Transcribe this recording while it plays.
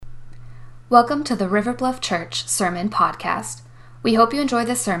Welcome to the River Bluff Church Sermon Podcast. We hope you enjoy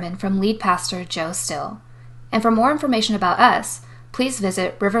this sermon from lead pastor Joe Still. And for more information about us, please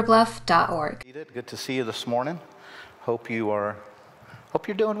visit riverbluff.org. Good to see you this morning. Hope you're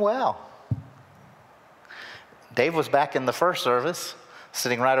doing well. Dave was back in the first service,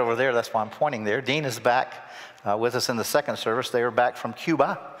 sitting right over there. That's why I'm pointing there. Dean is back with us in the second service. They are back from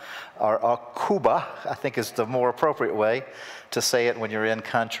Cuba, or Cuba, I think is the more appropriate way to say it when you're in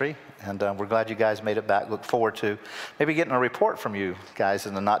country. And we're glad you guys made it back. Look forward to maybe getting a report from you guys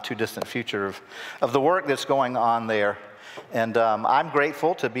in the not too distant future of the work that's going on there. And I'm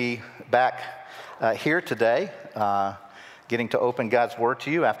grateful to be back here today, getting to open God's Word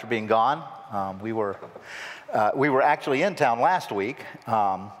to you after being gone. We were actually in town last week,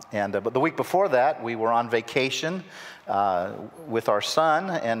 but the week before that we were on vacation with our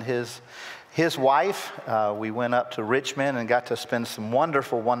son and his wife. We went up to Richmond and got to spend some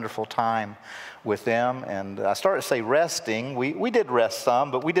wonderful, wonderful time with them. And I started to say resting. We did rest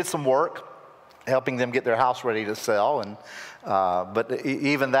some, but we did some work helping them get their house ready to sell. And but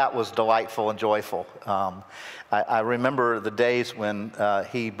even that was delightful and joyful. I remember the days when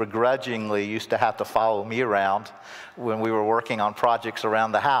he begrudgingly used to have to follow me around when we were working on projects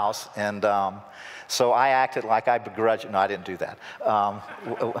around the house. And so I acted like I begrudged. No, I didn't do that.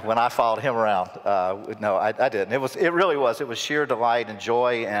 When I followed him around, no, I didn't. It really was. It was sheer delight and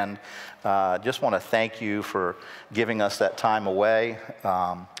joy, and just want to thank you for giving us that time away,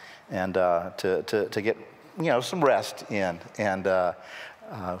 and to get some rest in, and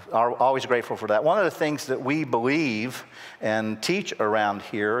are always grateful for that. One of the things that we believe and teach around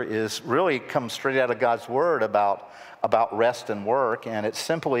here is really comes straight out of God's Word about rest and work, and it's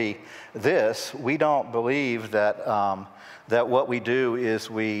simply this: we don't believe that that what we do is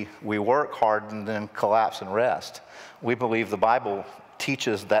we work hard and then collapse and rest. We believe the Bible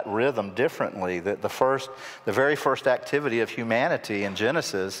teaches that rhythm differently. That the very first activity of humanity in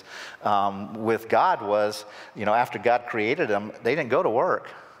Genesis with God was, after God created them, they didn't go to work;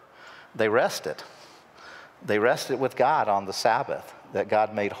 they rested. They rested with God on the Sabbath that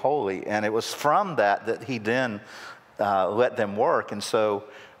God made holy, and it was from that He then let them work. And so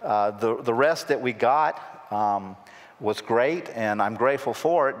the rest that we got was great, and I'm grateful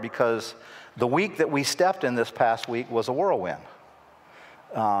for it, because the week that we stepped in this past week was a whirlwind.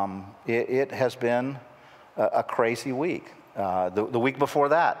 It has been a crazy week. The week before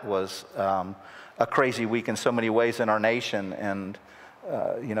that was a crazy week in so many ways in our nation, and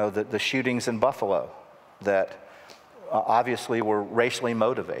the shootings in Buffalo that obviously were racially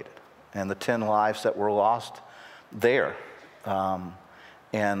motivated, and the 10 lives that were lost there,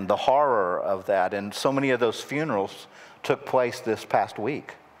 and the horror of that. And so many of those funerals took place this past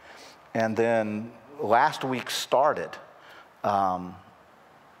week. And then last week started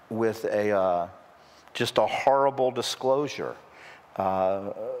with just a horrible disclosure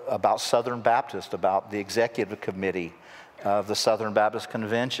about Southern Baptist, about the executive committee of the Southern Baptist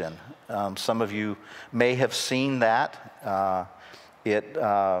Convention. Some of you may have seen that.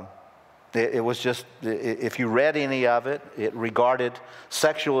 It was just, if you read any of it, it regarded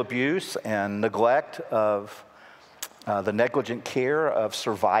sexual abuse and neglect of the negligent care of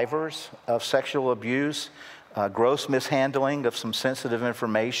survivors of sexual abuse, gross mishandling of some sensitive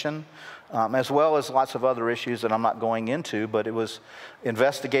information, as well as lots of other issues that I'm not going into, but it was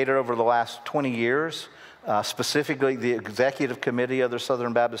investigated over the last 20 years, specifically the Executive Committee of the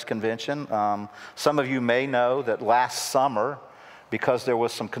Southern Baptist Convention. Some of you may know that last summer, because there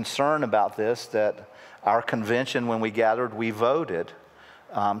was some concern about this, that our convention, when we gathered, we voted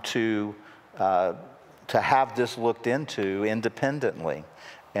to have this looked into independently.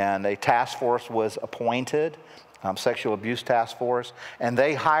 And a task force was appointed, sexual abuse task force, and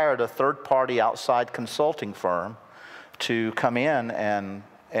they hired a third-party outside consulting firm to come in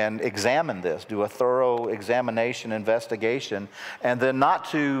and examine this, do a thorough examination, investigation, and then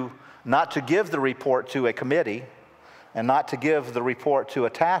not to give the report to a committee, and not to give the report to a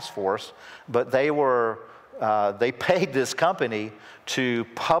task force, but they paid this company to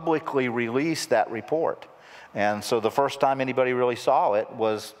publicly release that report. And so the first time anybody really saw it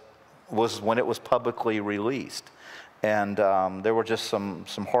was when it was publicly released. And there were just some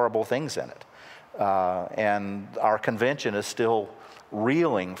horrible things in it. And our convention is still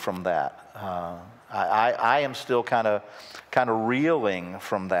reeling from that. I am still kind of reeling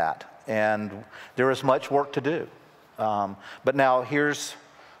from that. And there is much work to do. But now here's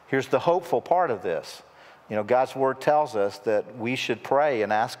the hopeful part of this. God's Word tells us that we should pray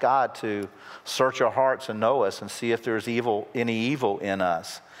and ask God to search our hearts and know us and see if there's any evil in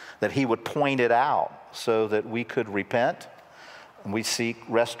us, that He would point it out so that we could repent and we seek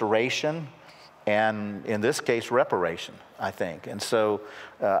restoration and in this case, reparation, I think. And so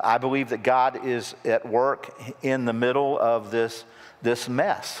I believe that God is at work in the middle of this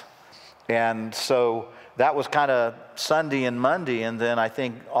mess. And so that was kind of Sunday and Monday, and then I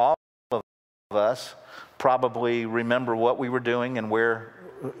think all of us probably remember what we were doing and where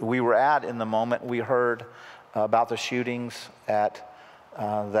we were at in the moment we heard about the shootings at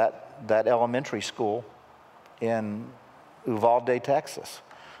that elementary school in Uvalde, Texas,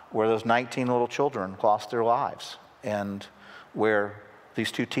 where those 19 little children lost their lives, and where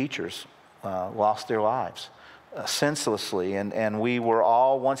these two teachers lost their lives senselessly. And we were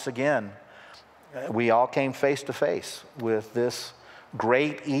all, once again, we all came face to face with this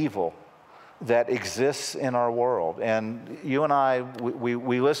great evil that exists in our world. And you and I,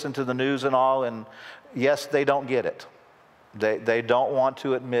 we listen to the news and all, and yes, they don't get it. They don't want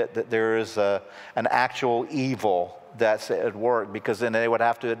to admit that there is an actual evil that's at work, because then they would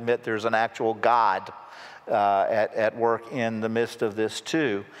have to admit there's an actual God at work in the midst of this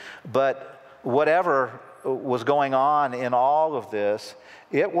too. But whatever was going on in all of this,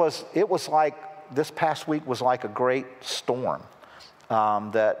 it was like, this past week was like a great storm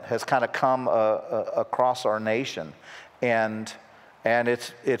that has kind of come across our nation. And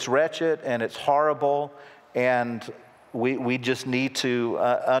it's wretched and it's horrible, and we just need to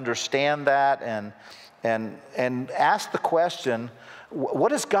understand that and ask the question, what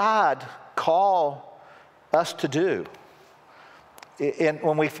does God call us to do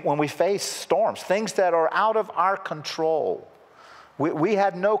when we face storms, things that are out of our control? We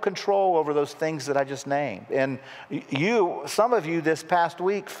had no control over those things that I just named. And some of you this past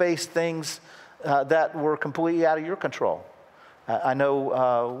week faced things that were completely out of your control. I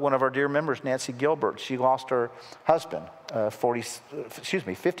know one of our dear members, Nancy Gilbert, she lost her husband,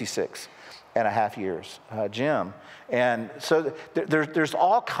 56 and a half years, Jim. And so there's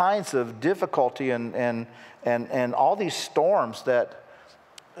all kinds of difficulty and all these storms that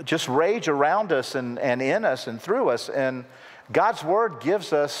just rage around us and in us and through us. And God's Word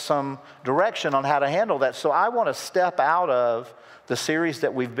gives us some direction on how to handle that. So I want to step out of the series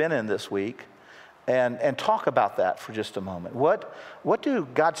that we've been in this week and talk about that for just a moment. What do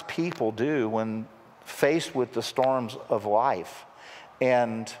God's people do when faced with the storms of life?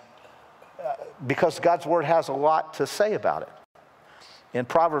 And because God's Word has a lot to say about it. In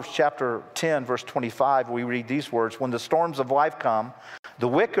Proverbs chapter 10, verse 25, we read these words: when the storms of life come, the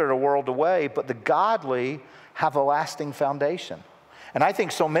wicked are whirled away, but the godly have a lasting foundation. And I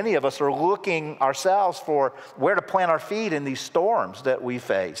think so many of us are looking ourselves for where to plant our feet in these storms that we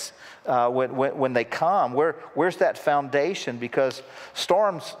face when they come. Where's that foundation? Because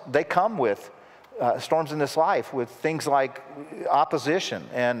storms, they come with, storms in this life with things like opposition,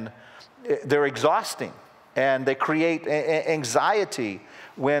 and they're exhausting, and they create anxiety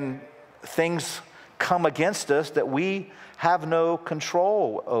when things come against us that we have no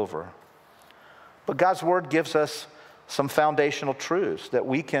control over. But God's Word gives us some foundational truths that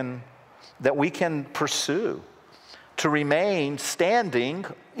we can pursue to remain standing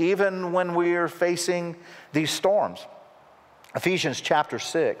even when we're facing these storms. Ephesians chapter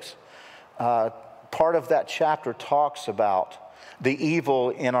 6, part of that chapter talks about the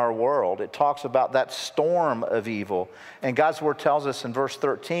evil in our world. It talks about that storm of evil. And God's Word tells us in verse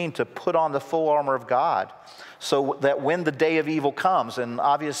 13 to put on the full armor of God, so that when the day of evil comes, and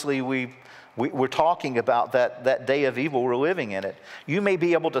obviously we're talking about that day of evil, we're living in it, you may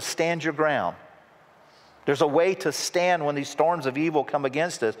be able to stand your ground. There's a way to stand when these storms of evil come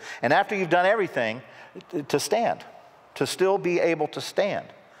against us. And after you've done everything, to stand, to still be able to stand.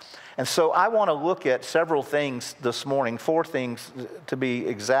 And so I want to look at several things this morning, 4 things to be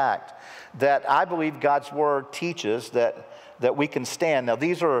exact, that I believe God's Word teaches that we can stand. Now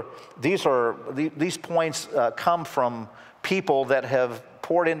these points come from people that have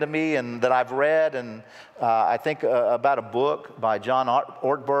poured into me and that I've read, and I think about a book by John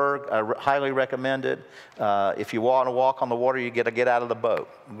Ortberg. I highly recommend it. If you want to walk on the water, you get to get out of the boat.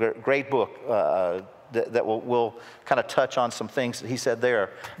 Great book that will kind of touch on some things that he said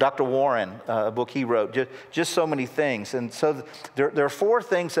there. Dr. Warren, a book he wrote, just so many things. And so there are 4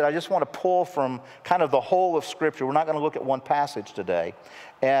 things that I just want to pull from kind of the whole of Scripture. We're not going to look at one passage today.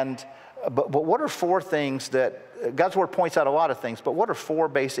 But what are 4 things that God's Word points out a lot of things, but what are 4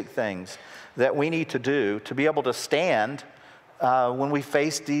 basic things that we need to do to be able to stand when we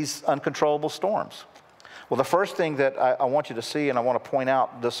face these uncontrollable storms? Well, the first thing that I want you to see and I want to point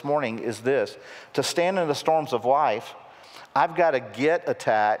out this morning is this: to stand in the storms of life, I've got to get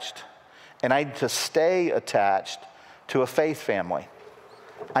attached, and I need to stay attached to a faith family.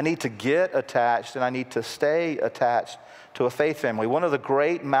 I need to get attached and I need to stay attached to a faith family. One of the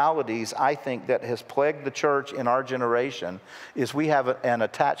great maladies, I think, that has plagued the church in our generation is we have an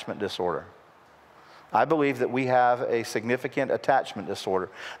attachment disorder. I believe that we have a significant attachment disorder,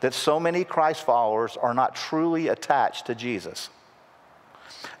 that so many Christ followers are not truly attached to Jesus.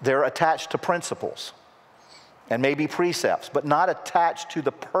 They're attached to principles and maybe precepts, but not attached to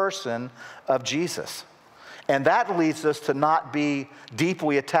the person of Jesus. And that leads us to not be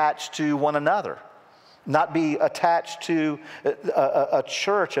deeply attached to one another, not be attached to a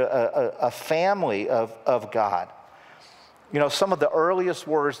church, a family of God. You know, some of the earliest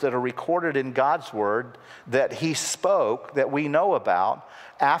words that are recorded in God's Word that He spoke, that we know about,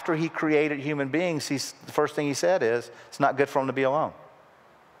 after He created human beings, the first thing He said is, it's not good for them to be alone.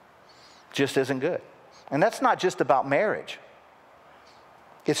 Just isn't good. And that's not just about marriage.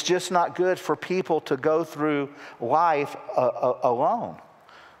 It's just not good for people to go through life alone.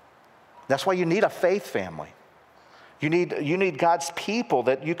 That's why you need a faith family. You need God's people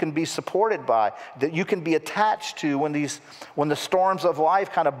that you can be supported by, that you can be attached to when the storms of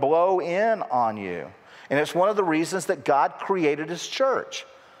life kind of blow in on you. And it's one of the reasons that God created His church,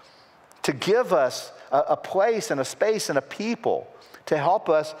 to give us a place and a space and a people to help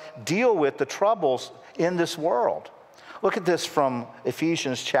us deal with the troubles in this world. Look at this from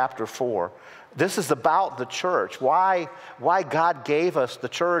Ephesians chapter 4. This is about the church, why God gave us the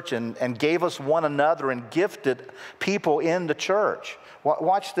church and gave us one another and gifted people in the church.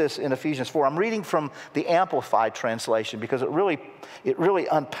 Watch this in Ephesians 4. I'm reading from the Amplified translation because it really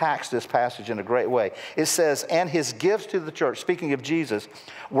unpacks this passage in a great way. It says, and His gifts to the church, speaking of Jesus,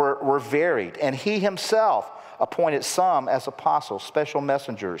 were varied. And He Himself appointed some as apostles, special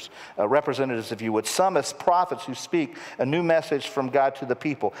messengers, representatives, if you would, some as prophets who speak a new message from God to the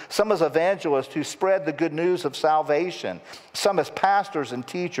people, some as evangelists who spread the good news of salvation, some as pastors and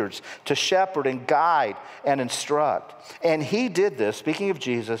teachers to shepherd and guide and instruct. And He did this, speaking of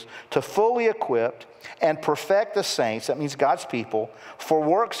Jesus, to fully equip and perfect the saints, that means God's people, for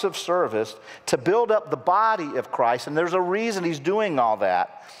works of service, to build up the body of Christ. And there's a reason He's doing all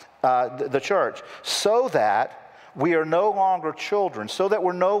that. The church, so that we are no longer children, so that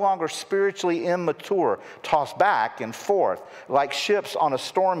we're no longer spiritually immature, tossed back and forth like ships on a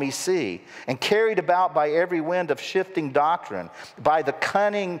stormy sea, and carried about by every wind of shifting doctrine, by the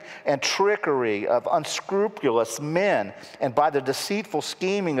cunning and trickery of unscrupulous men, and by the deceitful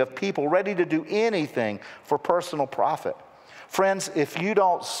scheming of people ready to do anything for personal profit. Friends, if you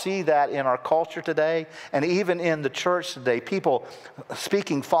don't see that in our culture today, and even in the church today, people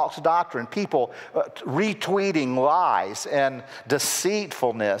speaking false doctrine, people retweeting lies and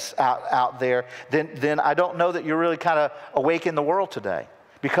deceitfulness out there, then I don't know that you're really kind of awake in the world today,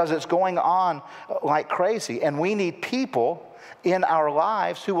 because it's going on like crazy. And we need people in our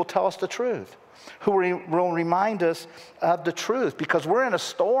lives who will tell us the truth, who will remind us of the truth, because we're in a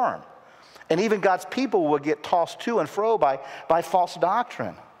storm. And even God's people will get tossed to and fro by false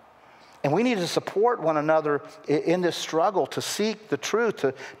doctrine. And we need to support one another in this struggle to seek the truth,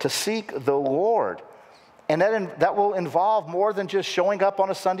 to seek the Lord. And that will involve more than just showing up on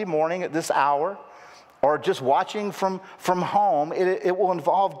a Sunday morning at this hour or just watching from home. It will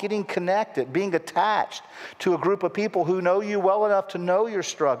involve getting connected, being attached to a group of people who know you well enough to know your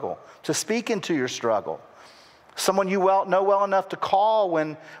struggle, to speak into your struggle. Someone you know well enough to call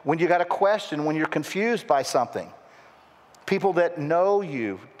when you got a question, when you're confused by something. People that know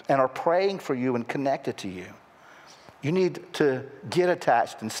you and are praying for you and connected to you. You need to get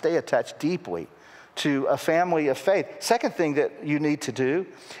attached and stay attached deeply to a family of faith. Second thing that you need to do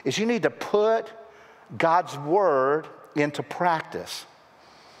is you need to put God's Word into practice.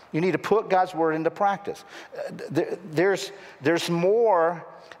 You need to put God's Word into practice. There's more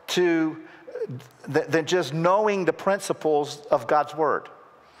to than just knowing the principles of God's Word.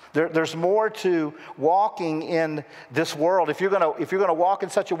 There's more to walking in this world. If you're gonna walk in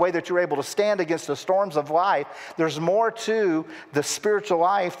such a way that you're able to stand against the storms of life, there's more to the spiritual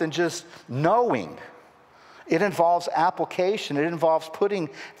life than just knowing. It involves application. It involves putting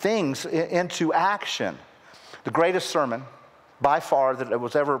things into action. The greatest sermon by far that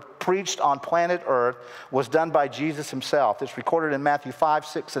was ever preached on planet Earth was done by Jesus Himself. It's recorded in Matthew 5,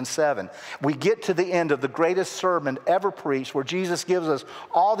 6, and 7. We get to the end of the greatest sermon ever preached, where Jesus gives us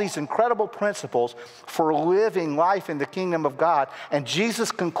all these incredible principles for living life in the kingdom of God. And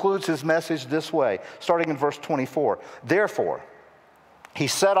Jesus concludes His message this way, starting in verse 24. Therefore, He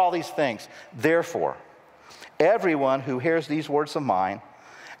said all these things. Therefore, everyone who hears these words of mine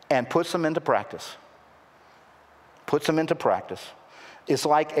and puts them into practice, is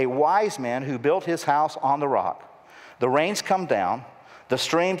like a wise man who built his house on the rock. The rains come down, The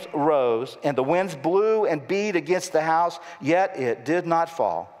streams rose, and the winds blew and beat against the house, yet it did not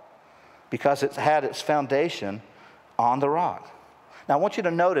fall, because it had its foundation on the rock. Now, I want you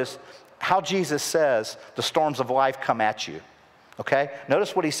to notice how Jesus says the storms of life come at you. Okay?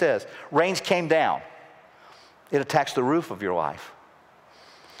 Notice what he says. Rains came down. It attacks the roof of your life.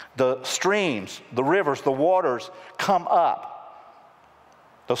 The streams, the rivers, the waters come up.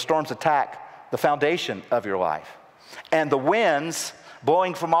 Those storms attack the foundation of your life. And the winds,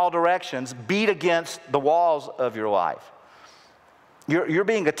 blowing from all directions, beat against the walls of your life. You're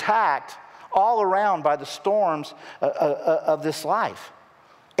being attacked all around by the storms of this life.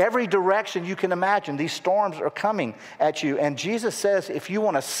 Every direction you can imagine, these storms are coming at you. And Jesus says if you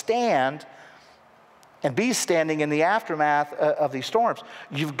want to stand and be standing in the aftermath of these storms,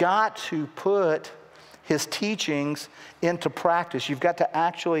 you've got to put his teachings into practice. You've got to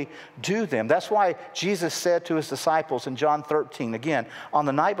actually do them. That's why Jesus said to his disciples in John 13, again, on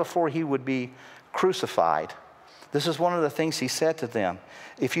the night before he would be crucified, this is one of the things he said to them.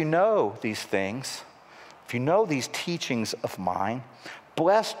 If you know these things, if you know these teachings of mine,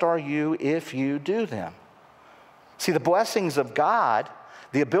 blessed are you if you do them. See, the blessings of God,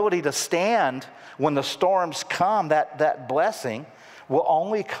 the ability to stand when the storms come, that blessing will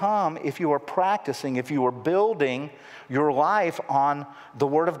only come if you are practicing, if you are building your life on the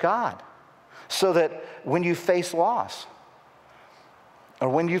Word of God. So that when you face loss, or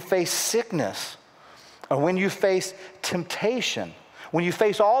when you face sickness, or when you face temptation, when you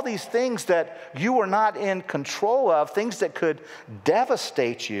face all these things that you are not in control of, things that could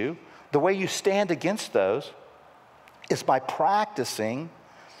devastate you, the way you stand against those is by practicing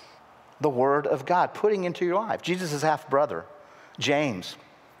the Word of God, putting into your life. Jesus' half-brother, James,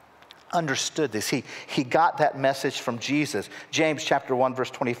 understood this. He got that message from Jesus. James chapter 1, verse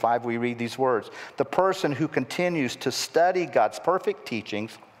 25, we read these words. The person who continues to study God's perfect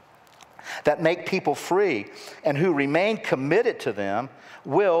teachings that make people free and who remain committed to them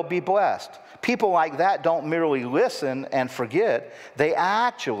will be blessed. People like that don't merely listen and forget. They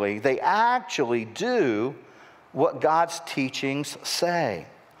actually do what God's teachings say.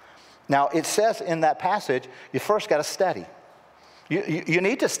 Now, it says in that passage, you first got to study. You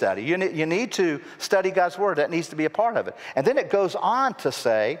need to study. You need to study God's Word. That needs to be a part of it. And then it goes on to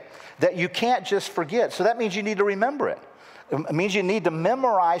say that you can't just forget. So that means you need to remember it. It means you need to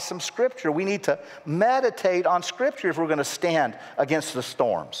memorize some Scripture. We need to meditate on Scripture if we're going to stand against the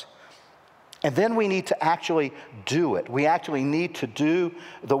storms. And then we need to actually do it. We actually need to do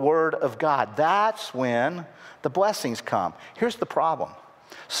the Word of God. That's when the blessings come. Here's the problem.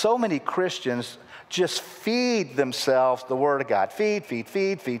 So many Christians just feed themselves the Word of God. Feed.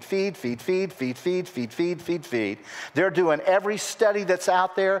 They're doing every study that's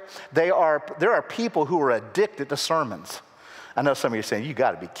out there. There are people who are addicted to sermons. I know some of you are saying, you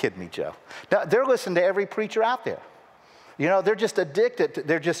got to be kidding me, Joe. Now, they're listening to every preacher out there. You know, they're just addicted.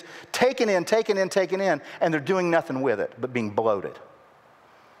 They're just taking in, and they're doing nothing with it but being bloated.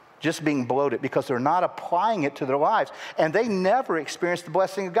 Just being bloated because they're not applying it to their lives. And they never experience the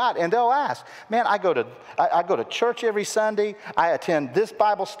blessing of God. And they'll ask, man, I go to church every Sunday. I attend this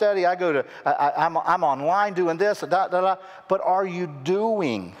Bible study. I'm online doing this. But are you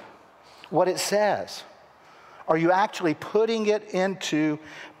doing what it says? Are you actually putting it into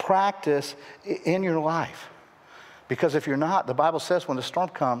practice in your life? Because if you're not, the Bible says when the storm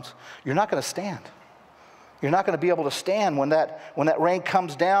comes, you're not going to stand. You're not going to be able to stand when that rain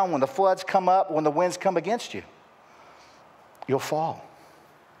comes down, when the floods come up, when the winds come against you. You'll fall.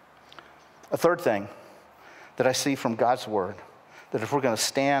 A third thing that I see from God's Word, that if we're going to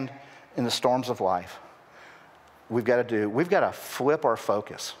stand in the storms of life, we've got to flip our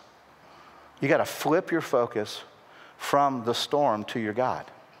focus. You got to flip your focus from the storm to your God.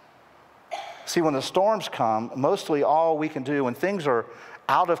 See, when the storms come, mostly all we can do, when things are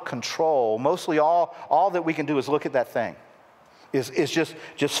out of control, mostly all that we can do is look at that thing, is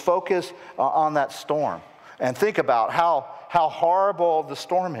just focus on that storm and think about how horrible the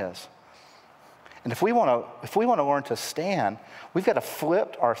storm is. And if we want to learn to stand, we've got to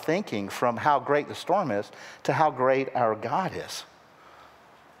flip our thinking from how great the storm is to how great our God is.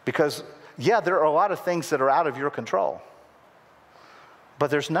 Because, yeah, there are a lot of things that are out of your control, but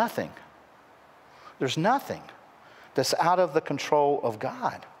there's nothing that's out of the control of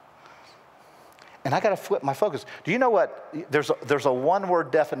God. And I got to flip my focus. Do you know what? There's a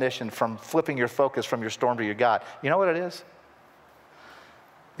one-word definition from flipping your focus from your storm to your God. You know what it is?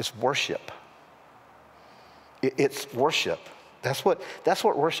 It's worship. It's worship. That's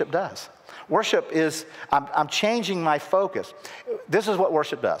what worship does. Worship is, I'm changing my focus. This is what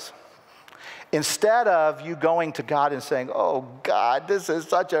worship does. Instead of you going to God and saying, oh, God, this is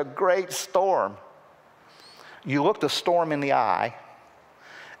such a great storm, you look the storm in the eye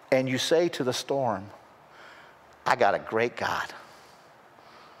and you say to the storm, I got a great God.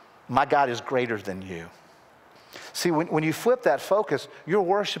 My God is greater than you. See, when you flip that focus, you're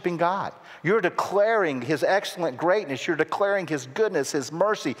worshiping God. You're declaring his excellent greatness. You're declaring his goodness, his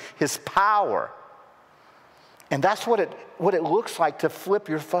mercy, his power. And that's what it looks like to flip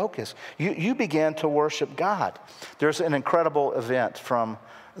your focus. You begin to worship God. There's an incredible event from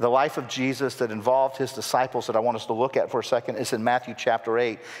the life of Jesus that involved his disciples that I want us to look at for a second. It's in Matthew chapter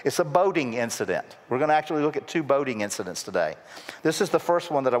 8. It's a boating incident. We're going to actually look at 2 boating incidents today. This is the first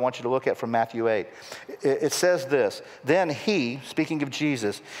one that I want you to look at from Matthew 8. It says this, then he, speaking of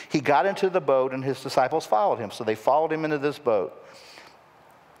Jesus, he got into the boat and his disciples followed him. So they followed him into this boat.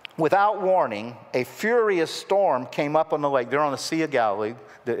 Without warning, a furious storm came up on the lake. They're on the Sea of Galilee.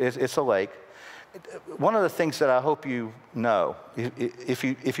 It's a lake. One of the things that I hope you know, if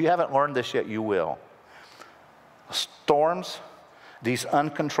you haven't learned this yet, you will. Storms, these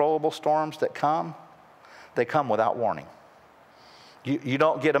uncontrollable storms that come, they come without warning. You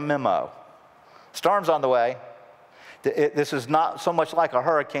don't get a memo. Storm's on the way. This is not so much like a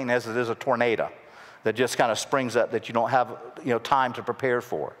hurricane as it is a tornado that just kind of springs up that you don't have time to prepare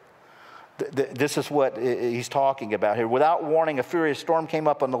for. This is what he's talking about here. Without warning, a furious storm came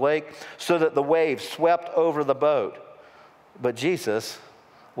up on the lake so that the waves swept over the boat. But Jesus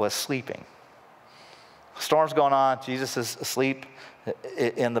was sleeping. Storm's going on. Jesus is asleep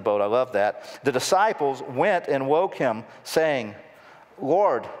in the boat. I love that. The disciples went and woke him, saying,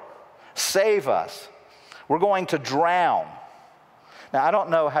 Lord, save us. We're going to drown. Now, I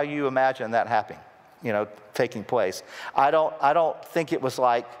don't know how you imagine that happening, taking place. I don't think it was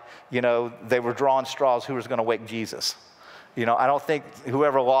like, they were drawing straws who was going to wake Jesus. I don't think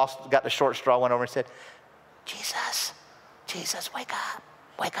whoever got the short straw went over and said, Jesus, wake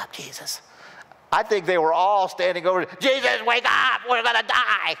up, Jesus. I think they were all standing over, Jesus, wake up, we're going to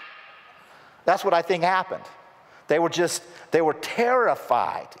die. That's what I think happened. They were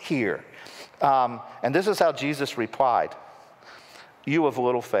terrified here. And this is how Jesus replied, you of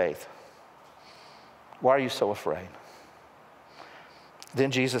little faith, why are you so afraid? Then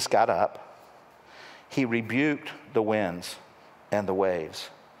Jesus got up. He rebuked the winds and the waves,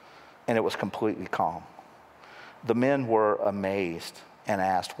 and it was completely calm. The men were amazed and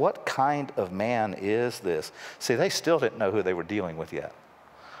asked, what kind of man is this? See, they still didn't know who they were dealing with yet.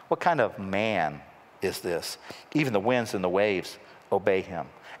 What kind of man is this? Even the winds and the waves obey him.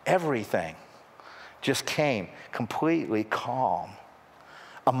 Everything just came completely calm.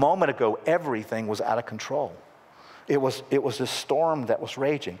 A moment ago, everything was out of control. It was a storm that was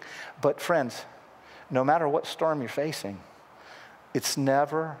raging. But friends, no matter what storm you're facing, it's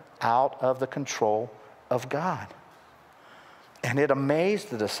never out of the control of God. And it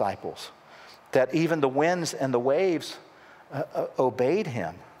amazed the disciples that even the winds and the waves obeyed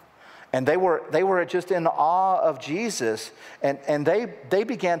him. And they were just in awe of Jesus. And they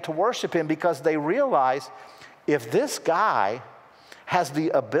began to worship him because they realized if this guy has the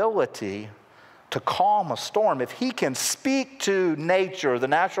ability to calm a storm, if he can speak to nature, the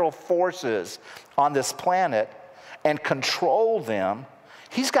natural forces on this planet, and control them,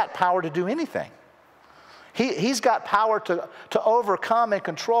 he's got power to do anything. He's got power to overcome and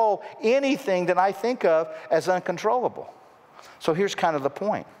control anything that I think of as uncontrollable. So here's kind of the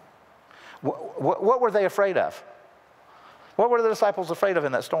point. What were they afraid of? What were the disciples afraid of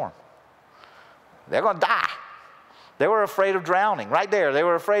in that storm? They're going to die. They were afraid of drowning right there. They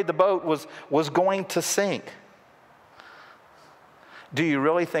were afraid the boat was going to sink. Do you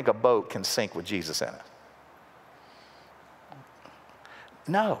really think a boat can sink with Jesus in it?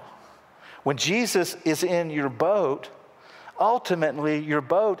 No. When Jesus is in your boat, ultimately your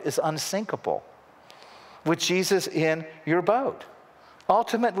boat is unsinkable. With Jesus in your boat,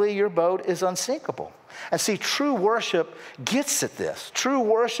 ultimately your boat is unsinkable. And see, true worship gets at this. True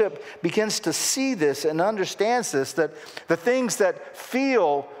worship begins to see this and understands this, that the things that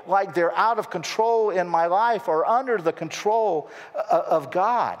feel like they're out of control in my life are under the control of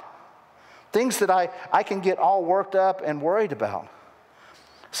God. Things that I can get all worked up and worried about.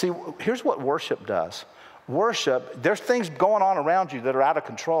 See, here's what worship does. Worship, there's things going on around you that are out of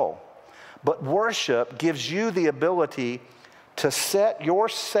control. But worship gives you the ability to set your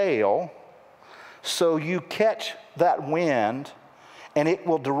sail so you catch that wind and it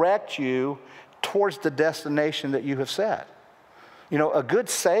will direct you towards the destination that you have set. You know, a good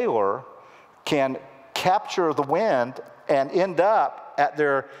sailor can capture the wind and end up at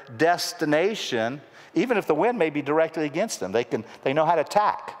their destination, even if the wind may be directly against them. They know how to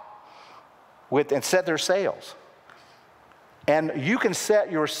tack. and set their sails. And you can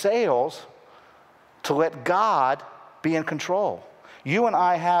set your sails to let God be in control. You and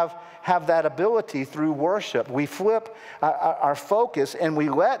I have that ability through worship. We flip our focus and we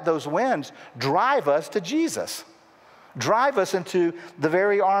let those winds drive us to Jesus, drive us into the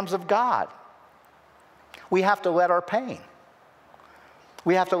very arms of God. We have to let our pain,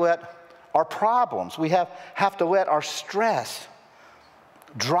 we have to let our problems, we have to let our stress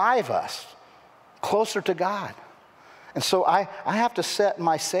drive us closer to God. And so I have to set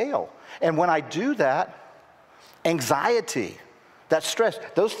my sail. And when I do that, anxiety, that stress,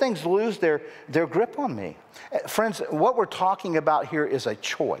 those things lose their grip on me. Friends, what we're talking about here is a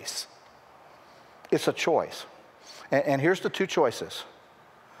choice. It's a choice. And here's the two choices.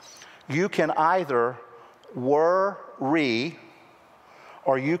 You can either worry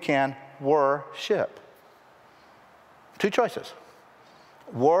or you can worship. Two choices.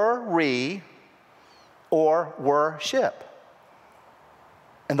 Worry or worship.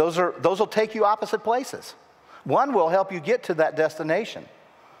 And those will take you opposite places. One will help you get to that destination.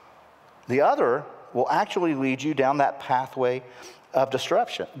 The other will actually lead you down that pathway of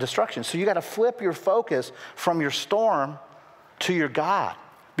destruction. So you got to flip your focus from your storm to your God,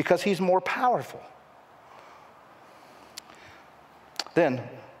 because he's more powerful. Then,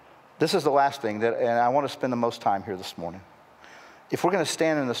 this is the last thing, and I want to spend the most time here this morning. If we're going to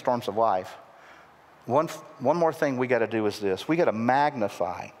stand in the storms of life, one more thing we got to do is this. We got to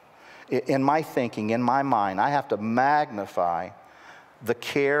magnify. In my thinking, in my mind, I have to magnify the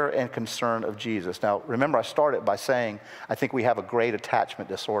care and concern of Jesus. Now, remember, I started by saying I think we have a great attachment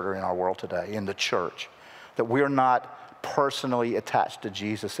disorder in our world today, in the church, that we're not personally attached to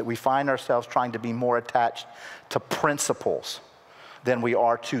Jesus, that we find ourselves trying to be more attached to principles than we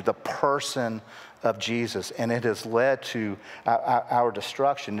are to the person of Jesus. And it has led to our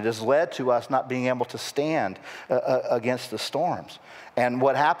destruction. It has led to us not being able to stand against the storms. And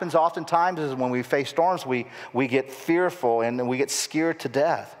what happens oftentimes is when we face storms, we get fearful and we get scared to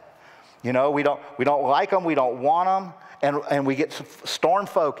death. You know, we don't like them, we don't want them, and we get storm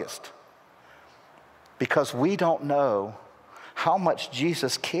focused because we don't know how much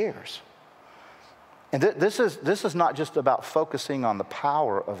Jesus cares. And this is not just about focusing on the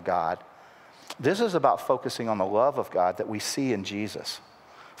power of God. This is about focusing on the love of God that we see in Jesus.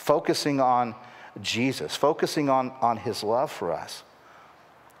 Focusing on Jesus, focusing on his love for us.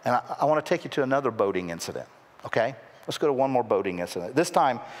 And I want to take you to another boating incident, okay? Let's go to one more boating incident. This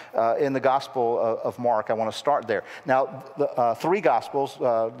time in the Gospel of Mark, I want to start there. Now, the three Gospels,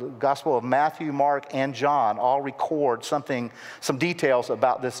 the Gospel of Matthew, Mark, and John, all record some details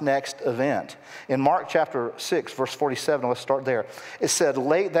about this next event. In Mark chapter 6, verse 47, let's start there. It said,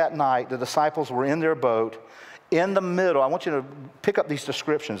 late that night, the disciples were in their boat in the middle. I want you to pick up these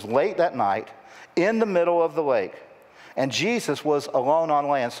descriptions. Late that night, in the middle of the lake. And Jesus was alone on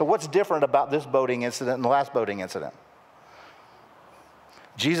land. So what's different about this boating incident and the last boating incident?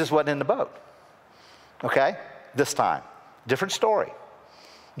 Jesus wasn't in the boat, okay? This time. Different story.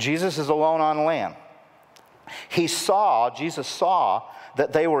 Jesus is alone on land. Jesus saw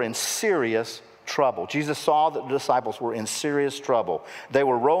that they were in serious trouble. Jesus saw that the disciples were in serious trouble. They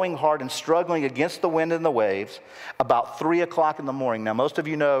were rowing hard and struggling against the wind and the waves about 3 o'clock in the morning. Now, most of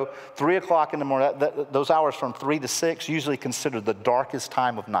you know 3 o'clock in the morning, those hours from 3 to 6, usually considered the darkest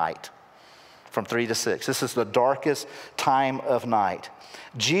time of night. From 3 to 6. This is the darkest time of night.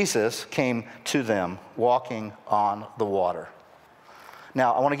 Jesus came to them walking on the water.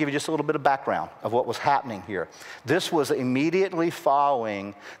 Now, I want to give you just a little bit of background of what was happening here. This was immediately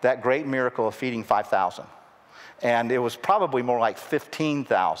following that great miracle of feeding 5,000. And it was probably more like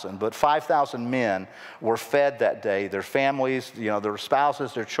 15,000, but 5,000 men were fed that day. Their families, their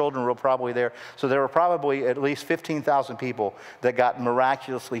spouses, their children were probably there. So there were probably at least 15,000 people that got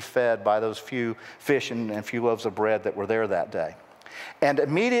miraculously fed by those few fish and few loaves of bread that were there that day. And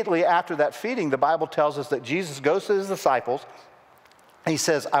immediately after that feeding, the Bible tells us that Jesus goes to his disciples. He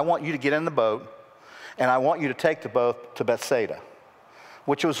says, I want you to get in the boat, and I want you to take the boat to Bethsaida,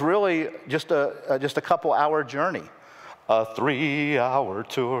 which was really just a couple hour journey, a 3-hour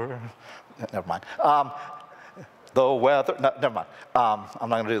tour. Never mind. The weather, no, never mind. I'm not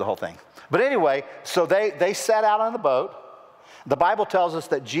going to do the whole thing. But anyway, so they set out on the boat. The Bible tells us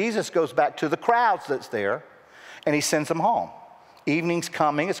that Jesus goes back to the crowds that's there, and he sends them home. Evening's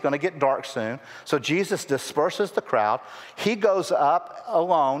coming. It's going to get dark soon. So Jesus disperses the crowd. He goes up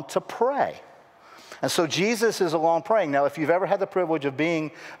alone to pray. And so Jesus is alone praying. Now, if you've ever had the privilege of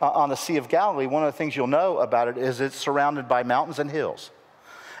being on the Sea of Galilee, one of the things you'll know about it is it's surrounded by mountains and hills.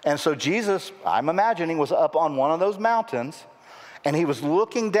 And so Jesus, I'm imagining, was up on one of those mountains, And he was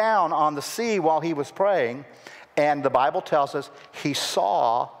looking down on the sea while he was praying, and the Bible tells us he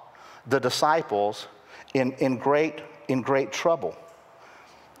saw the disciples in great trouble,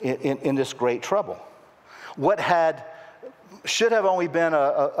 in this great trouble. What should have only been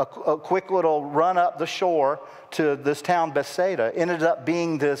a quick little run up the shore to this town Bethsaida ended up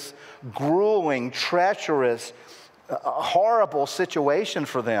being this grueling, treacherous, horrible situation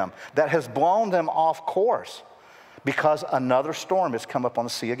for them that has blown them off course because another storm has come up on the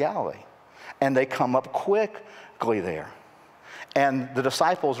Sea of Galilee. And they come up quickly there. And the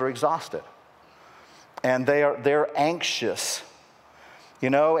disciples are exhausted. And they're anxious.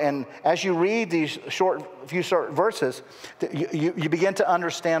 And as you read these few short verses, you begin to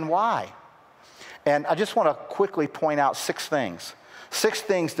understand why. And I just want to quickly point out 6 things. 6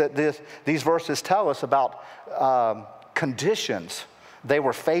 things that these verses tell us about conditions they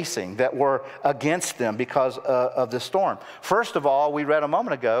were facing that were against them because of this storm. First of all, we read a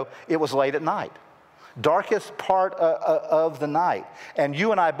moment ago, it was late at night. Darkest part of the night. And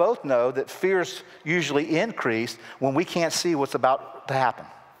you and I both know that fears usually increase when we can't see what's about to happen.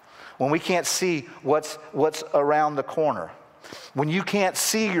 When we can't see what's around the corner. When you can't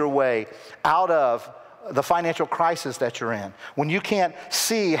see your way out of the financial crisis that you're in. When you can't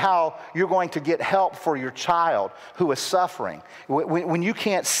see how you're going to get help for your child who is suffering. When you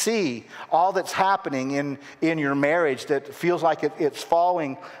can't see all that's happening in your marriage that feels like it's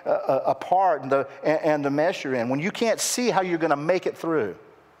falling apart and the mess you're in. When you can't see how you're going to make it through.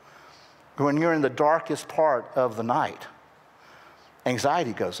 When you're in the darkest part of the night.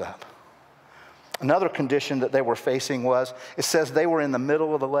 Anxiety goes up. Another condition that they were facing was, it says they were in the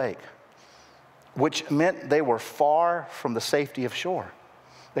middle of the lake, which meant they were far from the safety of shore.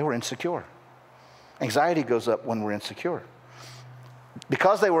 They were insecure. Anxiety goes up when we're insecure.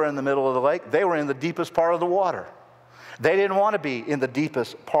 Because they were in the middle of the lake, they were in the deepest part of the water. They didn't want to be in the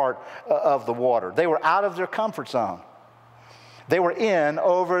deepest part of the water. They were out of their comfort zone. They were in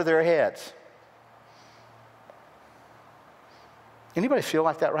over their heads. Anybody feel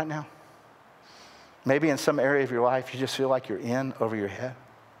like that right now? Maybe in some area of your life, you just feel like you're in over your head.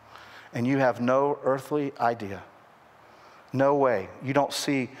 And you have no earthly idea. No way. You don't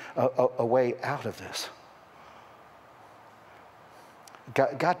see a way out of this.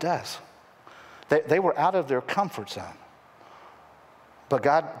 God does. They were out of their comfort zone. But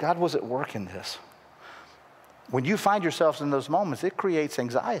God was at work in this. When you find yourselves in those moments, it creates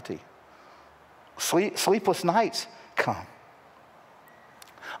anxiety. Sleepless nights come.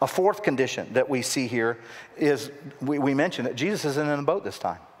 A fourth condition that we see here is, we mentioned that Jesus isn't in a boat this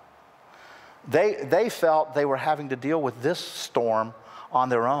time. They felt they were having to deal with this storm on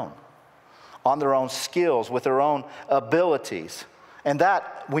their own skills, with their own abilities. And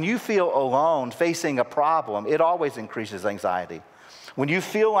that, when you feel alone facing a problem, it always increases anxiety. When you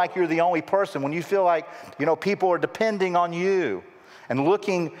feel like you're the only person, when you feel like, people are depending on you and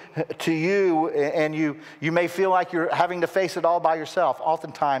looking to you, and you may feel like you're having to face it all by yourself.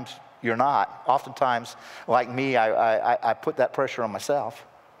 Oftentimes, you're not. Oftentimes, like me, I put that pressure on myself.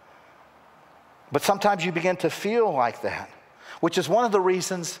 But sometimes you begin to feel like that, which is one of the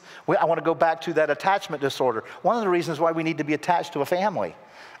reasons, I want to go back to that attachment disorder. One of the reasons why we need to be attached to a family,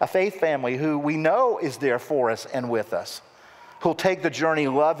 a faith family who we know is there for us and with us, who'll take the journey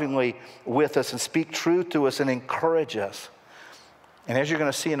lovingly with us and speak truth to us and encourage us. And as you're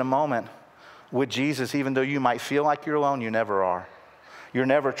going to see in a moment, with Jesus, even though you might feel like you're alone, you never are. You're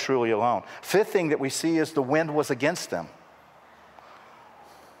never truly alone. Fifth thing that we see is the wind was against them.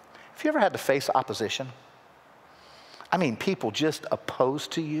 Have you ever had to face opposition? I mean, people just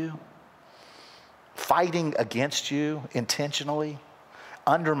opposed to you, fighting against you intentionally,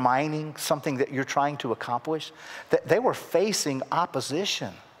 undermining something that you're trying to accomplish. They were facing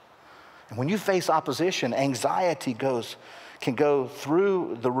opposition. And when you face opposition, anxiety can go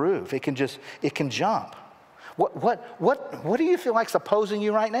through the roof. It can jump. What do you feel like's opposing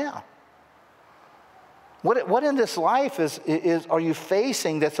you right now? What in this life are you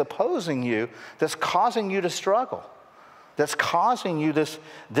facing that's opposing you, that's causing you to struggle, that's causing you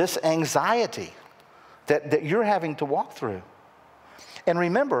this anxiety that you're having to walk through? And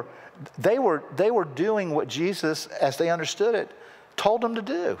remember, they were doing what Jesus, as they understood it, told them to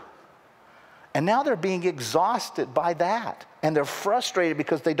do. And now they're being exhausted by that. And they're frustrated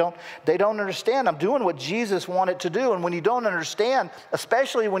because they don't understand. I'm doing what Jesus wanted to do. And when you don't understand,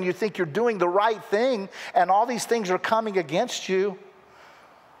 especially when you think you're doing the right thing and all these things are coming against you,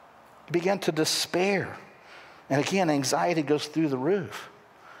 you begin to despair. And again, anxiety goes through the roof.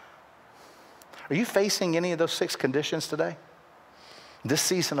 Are you facing any of those 6 conditions today? This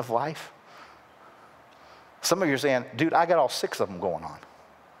season of life? Some of you are saying, dude, I got all 6 of them going on.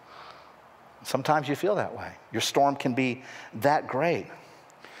 Sometimes you feel that way. Your storm can be that great.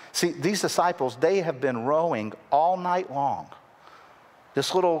 See, these disciples, they have been rowing all night long.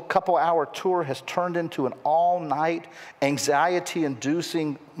 This little couple-hour tour has turned into an all-night,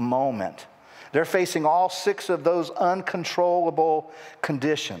 anxiety-inducing moment. They're facing all 6 of those uncontrollable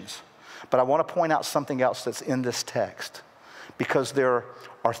conditions. But I want to point out something else that's in this text, because there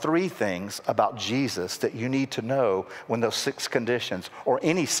are 3 things about Jesus that you need to know when those 6 conditions, or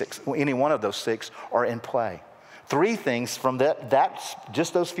any one of those 6 are in play. 3 things from that's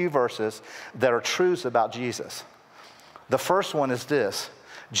just those few verses that are truths about Jesus. The first one is this: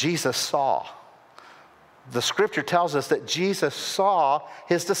 Jesus saw. The scripture tells us that Jesus saw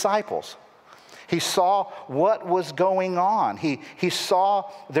his disciples. He saw what was going on. He saw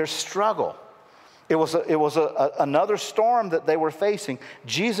their struggle. It was another storm that they were facing.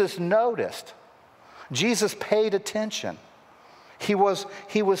 Jesus noticed. Jesus paid attention. He was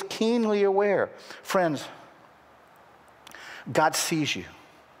keenly aware. Friends, God sees you.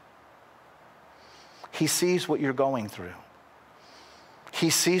 He sees what you're going through. He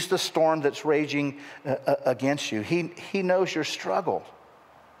sees the storm that's raging against you. He knows your struggle.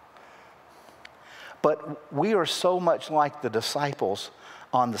 But we are so much like the disciples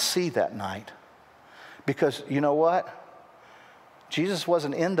on the sea that night, because you know what? Jesus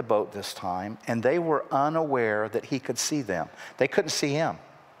wasn't in the boat this time, and they were unaware that he could see them. They couldn't see him.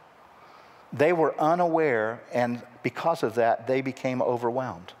 They were unaware, and because of that, they became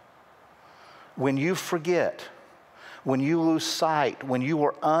overwhelmed. When you forget, when you lose sight, when you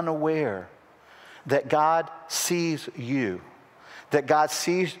are unaware that God sees you, that God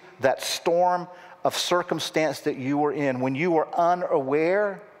sees that storm of circumstance that you were in, when you are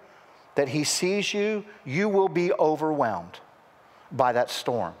unaware that he sees you, you will be overwhelmed by that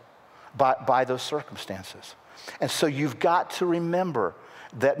storm, by those circumstances. And so you've got to remember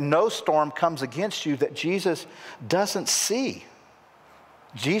that no storm comes against you that Jesus doesn't see.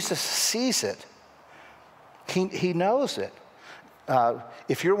 Jesus sees it. He knows it.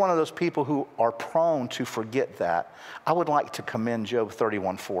 If you're one of those people who are prone to forget that, I would like to commend Job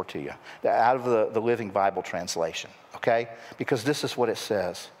 31:4 to you, out of the Living Bible translation, okay? Because this is what it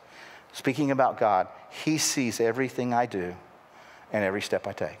says. Speaking about God, he sees everything I do and every step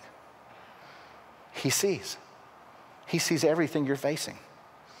I take. He sees. He sees everything you're facing.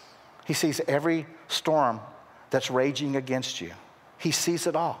 He sees every storm that's raging against you. He sees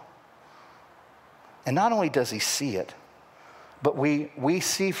it all. And not only does he see it, but we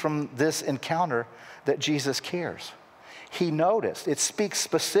see from this encounter that Jesus cares. He noticed. It speaks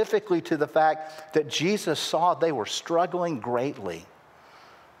specifically to the fact that Jesus saw they were struggling greatly.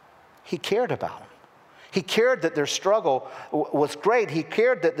 He cared about them. He cared that their struggle was great. He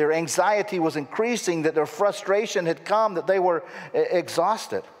cared that their anxiety was increasing, that their frustration had come, that they were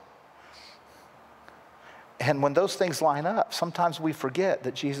exhausted. And when those things line up, sometimes we forget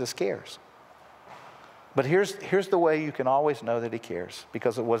that Jesus cares. But here's the way you can always know that he cares,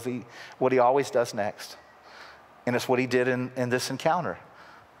 because it was what he always does next. And it's what he did in this encounter.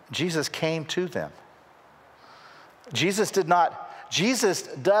 Jesus came to them. Jesus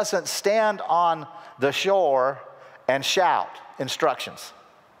doesn't stand on the shore and shout instructions.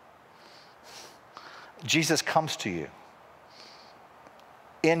 Jesus comes to you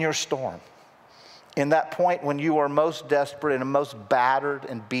in your storm. In that point when you are most desperate and most battered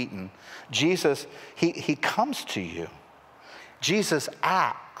and beaten, Jesus, he comes to you. Jesus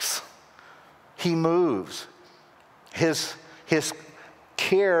acts. He moves. His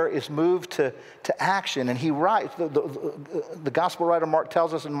care is moved to action. And he writes, the gospel writer Mark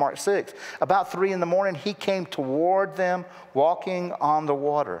tells us in Mark 6, about 3 a.m, he came toward them walking on the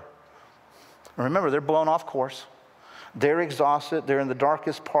water. And remember, they're blown off course. They're exhausted. They're in the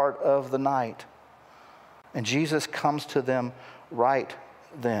darkest part of the night. And Jesus comes to them right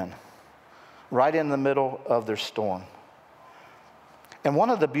then, right in the middle of their storm. And one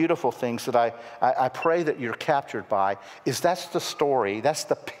of the beautiful things that I pray that you're captured by is that's the story, that's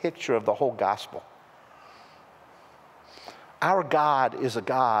the picture of the whole gospel. Our God is a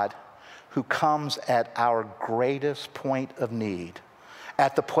God who comes at our greatest point of need,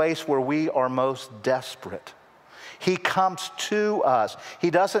 at the place where we are most desperate. He comes to us.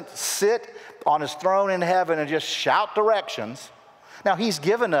 He doesn't sit on his throne in heaven and just shout directions. Now, he's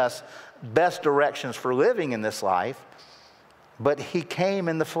given us best directions for living in this life, but he came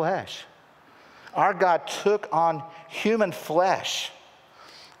in the flesh. Our God took on human flesh,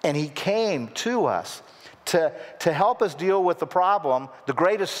 and he came to us to help us deal with the problem, the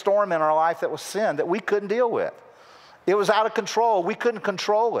greatest storm in our life that was sin, that we couldn't deal with. It was out of control. We couldn't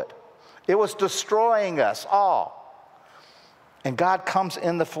control it. It was destroying us all. And God comes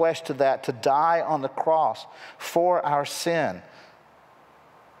in the flesh to that, to die on the cross for our sin.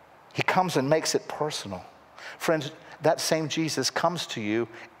 He comes and makes it personal. Friends, that same Jesus comes to you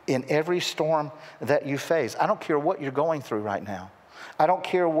in every storm that you face. I don't care what you're going through right now. I don't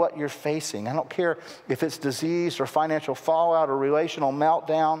care what you're facing. I don't care if it's disease or financial fallout or relational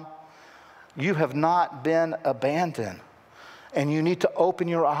meltdown. You have not been abandoned. And you need to open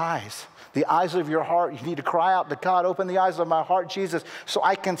your eyes, the eyes of your heart. You need to cry out to God, open the eyes of my heart, Jesus, so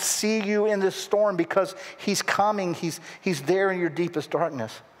I can see you in this storm, because he's coming. He's there in your deepest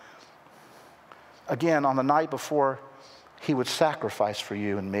darkness. Again, on the night before he would sacrifice for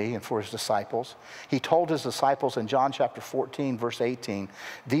you and me and for his disciples, he told his disciples in John chapter 14, verse 18,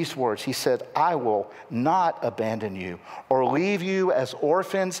 these words. He said, I will not abandon you or leave you as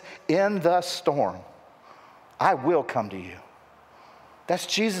orphans in the storm. I will come to you. That's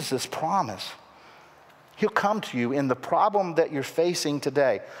Jesus' promise. He'll come to you in the problem that you're facing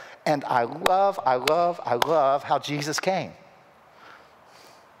today. And I love how Jesus came.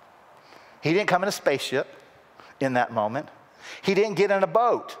 He didn't come in a spaceship in that moment. He didn't get in a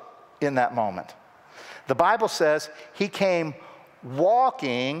boat in that moment. The Bible says he came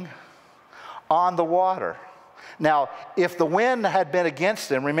walking on the water. Now, if the wind had been against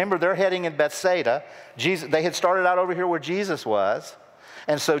them, remember they're heading in Bethsaida. They had started out over here where Jesus was.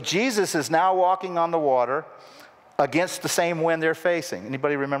 And so Jesus is now walking on the water against the same wind they're facing.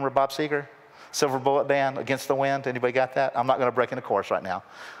 Anybody remember Bob Seger? Silver Bullet Band, Against the Wind? Anybody got that? I'm not going to break into chorus right now.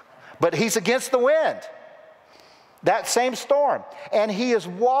 But he's against the wind. That same storm. And he is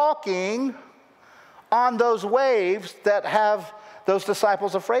walking on those waves that have those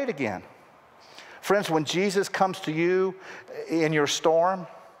disciples afraid again. Friends, when Jesus comes to you in your storm,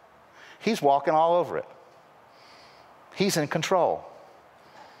 he's walking all over it. He's in control.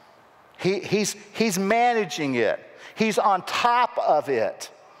 He's managing it. He's on top of it.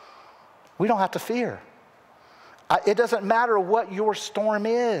 We don't have to fear. It doesn't matter what your storm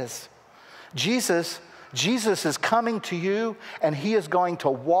is. Jesus is coming to you, and he is going to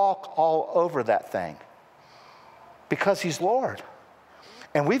walk all over that thing because he's Lord.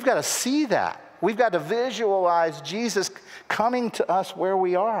 And we've got to see that. We've got to visualize Jesus coming to us where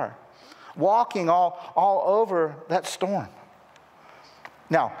we are, walking all over that storm.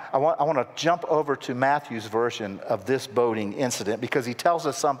 Now, I want to jump over to Matthew's version of this boating incident, because he tells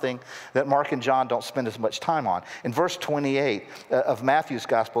us something that Mark and John don't spend as much time on. In verse 28 of Matthew's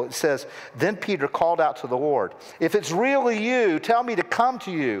gospel, it says, then Peter called out to the Lord, if it's really you, tell me to come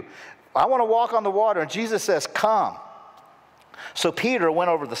to you. I want to walk on the water. And Jesus says, come. So Peter went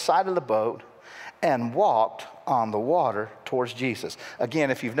over the side of the boat and walked on the water towards Jesus. Again,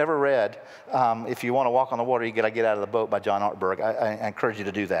 if you've never read, if you want to walk on the water, you got to get out of the boat by John Ortberg. I encourage you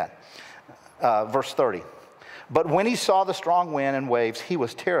to do that. Verse 30. But when he saw the strong wind and waves, he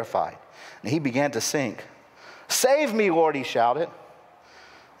was terrified, and he began to sink. Save me, Lord, he shouted.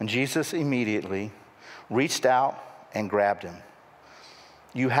 And Jesus immediately reached out and grabbed him.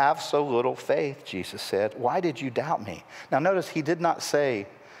 You have so little faith, Jesus said. Why did you doubt me? Now notice he didn't say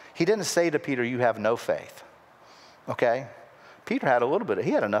to Peter, you have no faith. Okay? Peter had a little bit.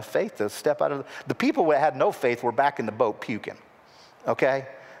 He had enough faith to step out of the people that had no faith were back in the boat puking. Okay?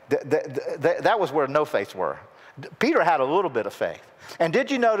 That was where no faith were. Peter had a little bit of faith. And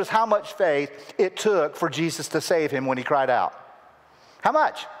did you notice how much faith it took for Jesus to save him when he cried out? How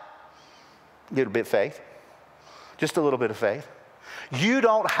much? A little bit of faith. Just a little bit of faith. You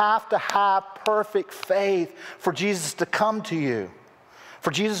don't have to have perfect faith for Jesus to come to you,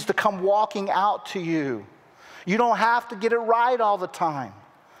 for Jesus to come walking out to you. You don't have to get it right all the time.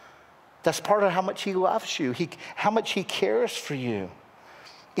 That's part of how much he loves you, how much he cares for you,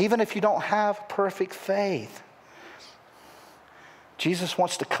 even if you don't have perfect faith. Jesus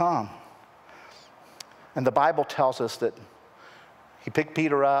wants to come. And the Bible tells us that he picked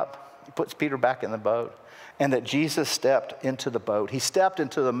Peter up, he puts Peter back in the boat, and that Jesus stepped into the boat. He stepped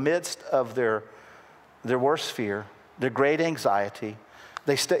into the midst of their worst fear, their great anxiety.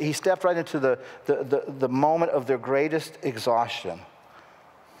 He stepped right into the moment of their greatest exhaustion.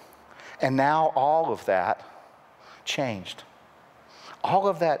 And now all of that changed. All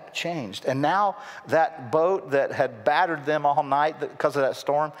of that changed. And now that boat that had battered them all night because of that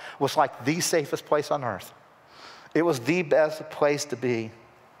storm was like the safest place on earth. It was the best place to be.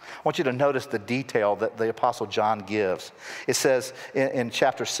 I want you to notice the detail that the Apostle John gives. It says in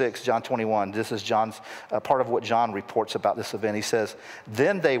chapter 6, John 21, this is John's part of what John reports about this event. He says,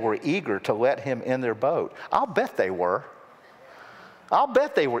 then they were eager to let him in their boat. I'll bet they were. I'll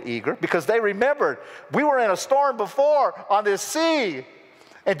bet they were eager because they remembered we were in a storm before on this sea.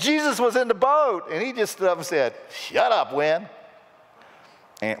 And Jesus was in the boat, and he just stood up and said, "Shut up, wind."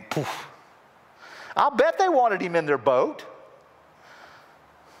 And poof. I'll bet they wanted him in their boat.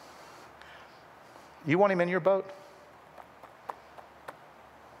 You want him in your boat?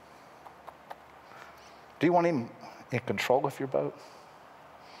 Do you want him in control of your boat?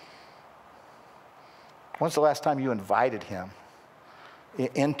 When's the last time you invited him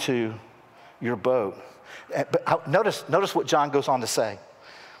into your boat? But notice what John goes on to say.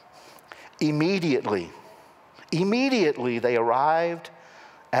 Immediately they arrived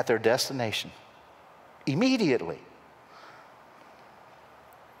at their destination. Immediately.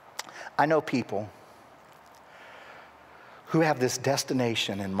 I know people who have this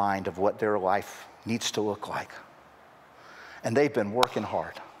destination in mind of what their life needs to look like. And they've been working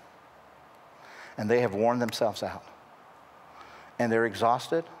hard. And they have worn themselves out. And they're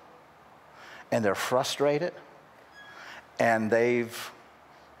exhausted. And they're frustrated. And they've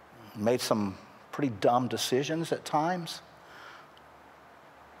made some pretty dumb decisions at times.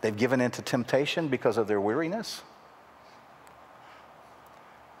 They've given in to temptation because of their weariness.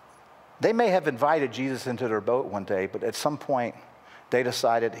 They may have invited Jesus into their boat one day, but at some point they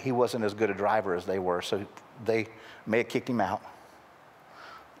decided he wasn't as good a driver as they were, so they may have kicked him out.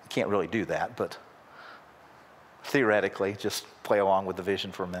 Can't really do that, but theoretically, just play along with the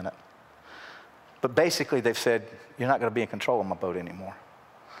vision for a minute. But basically they've said, "You're not going to be in control of my boat anymore.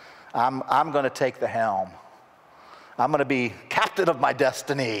 I'm going to take the helm. I'm going to be captain of my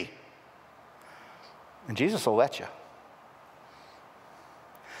destiny." And Jesus will let you.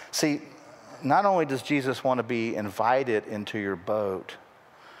 See, not only does Jesus want to be invited into your boat,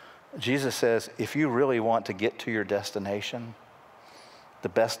 Jesus says, if you really want to get to your destination, the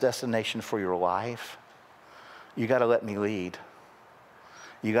best destination for your life, you got to let me lead.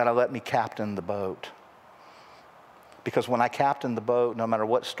 You got to let me captain the boat. Because when I captain the boat, no matter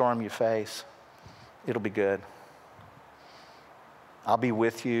what storm you face, it'll be good. I'll be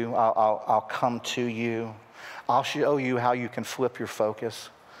with you. I'll come to you. I'll show you how you can flip your focus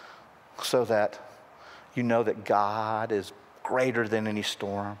so that you know that God is greater than any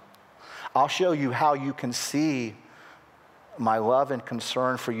storm. I'll show you how you can see my love and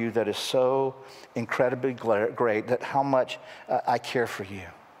concern for you that is so incredibly great, that how much I care for you.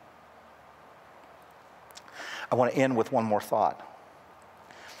 I want to end with one more thought.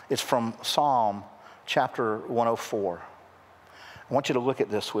 It's from Psalm chapter 104. I want you to look at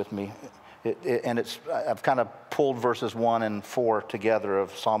this with me. I've kind of pulled verses 1 and 4 together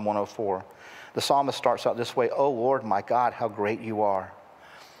of Psalm 104. The psalmist starts out this way: "O Lord, my God, how great you are."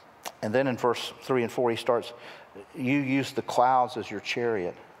 And then in verse 3 and 4, he starts, "You use the clouds as your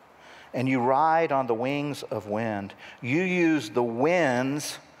chariot, and you ride on the wings of wind. You use the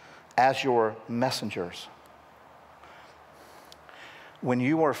winds as your messengers." When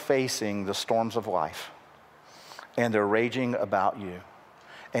you are facing the storms of life, and they're raging about you,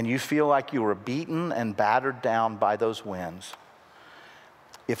 and you feel like you are beaten and battered down by those winds,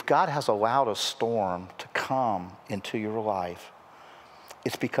 if God has allowed a storm to come into your life,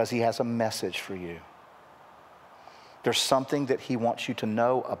 it's because he has a message for you. There's something that he wants you to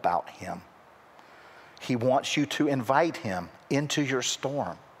know about him. He wants you to invite him into your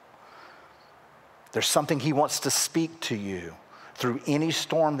storm. There's something he wants to speak to you through any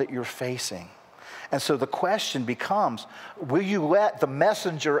storm that you're facing. And so the question becomes, will you let the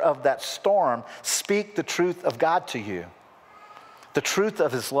messenger of that storm speak the truth of God to you? The truth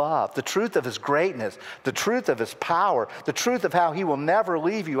of his love, the truth of his greatness, the truth of his power, the truth of how he will never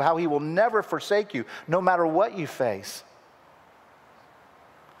leave you, how he will never forsake you, no matter what you face.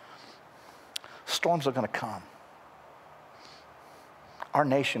 Storms are going to come. Our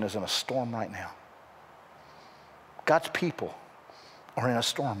nation is in a storm right now. God's people are in a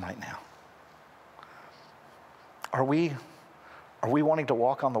storm right now. Are we wanting to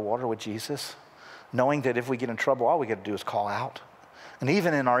walk on the water with Jesus, knowing that if we get in trouble, all we got to do is call out? And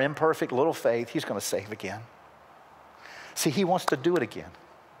even in our imperfect little faith, he's going to save again. See, he wants to do it again.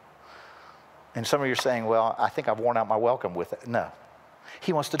 And some of you are saying, "Well, I think I've worn out my welcome with it." No.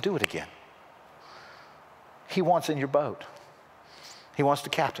 He wants to do it again. He wants in your boat. He wants to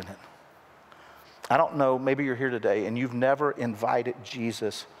captain it. I don't know, maybe you're here today and you've never invited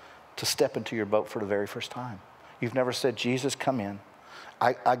Jesus to step into your boat for the very first time. You've never said, "Jesus, come in.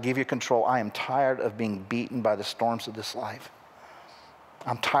 I give you control. I am tired of being beaten by the storms of this life.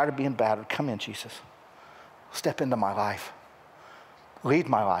 I'm tired of being battered. Come in, Jesus. Step into my life. Lead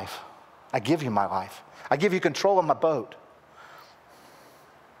my life. I give you my life. I give you control of my boat."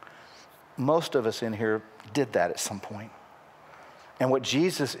 Most of us in here did that at some point. And what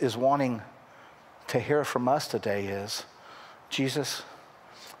Jesus is wanting to hear from us today is, "Jesus,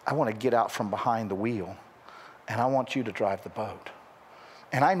 I want to get out from behind the wheel, and I want you to drive the boat.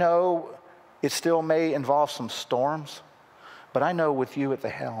 And I know it still may involve some storms, but I know with you at the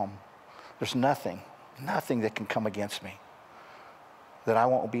helm, there's nothing that can come against me, that I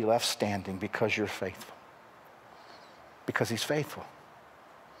won't be left standing because you're faithful. Because he's faithful.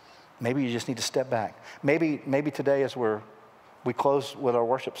 Maybe you just need to step back. Maybe today as we close with our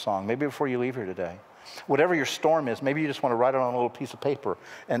worship song, maybe before you leave here today, whatever your storm is, maybe you just want to write it on a little piece of paper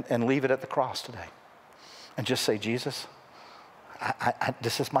and leave it at the cross today. And just say, Jesus,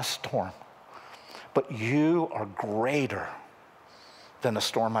 this is my storm. But you are greater than the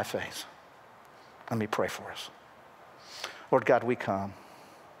storm I face. Let me pray for us. Lord God, we come.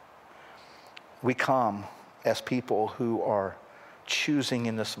 We come as people who are choosing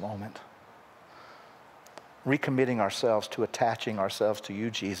in this moment, recommitting ourselves to attaching ourselves to you,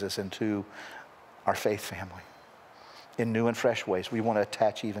 Jesus, and to our faith family in new and fresh ways. We want to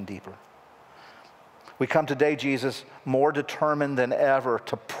attach even deeper. We come today, Jesus, more determined than ever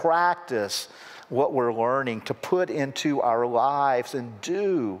to practice what we're learning, to put into our lives and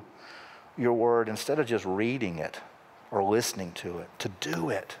do your word instead of just reading it or listening to it, to do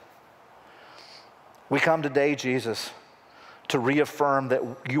it. We come today, Jesus, to reaffirm that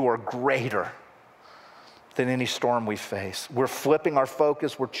you are greater than any storm we face. We're flipping our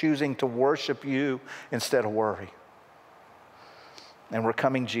focus. We're choosing to worship you instead of worry. And we're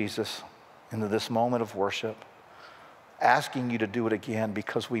coming, Jesus, into this moment of worship, asking you to do it again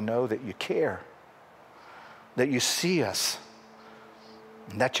because we know that you care, that you see us,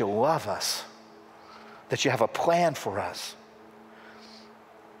 and that you love us, that you have a plan for us.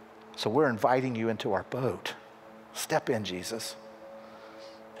 So we're inviting you into our boat. Step in, Jesus,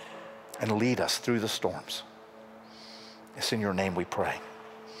 and lead us through the storms. It's in your name we pray.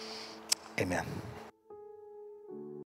 Amen.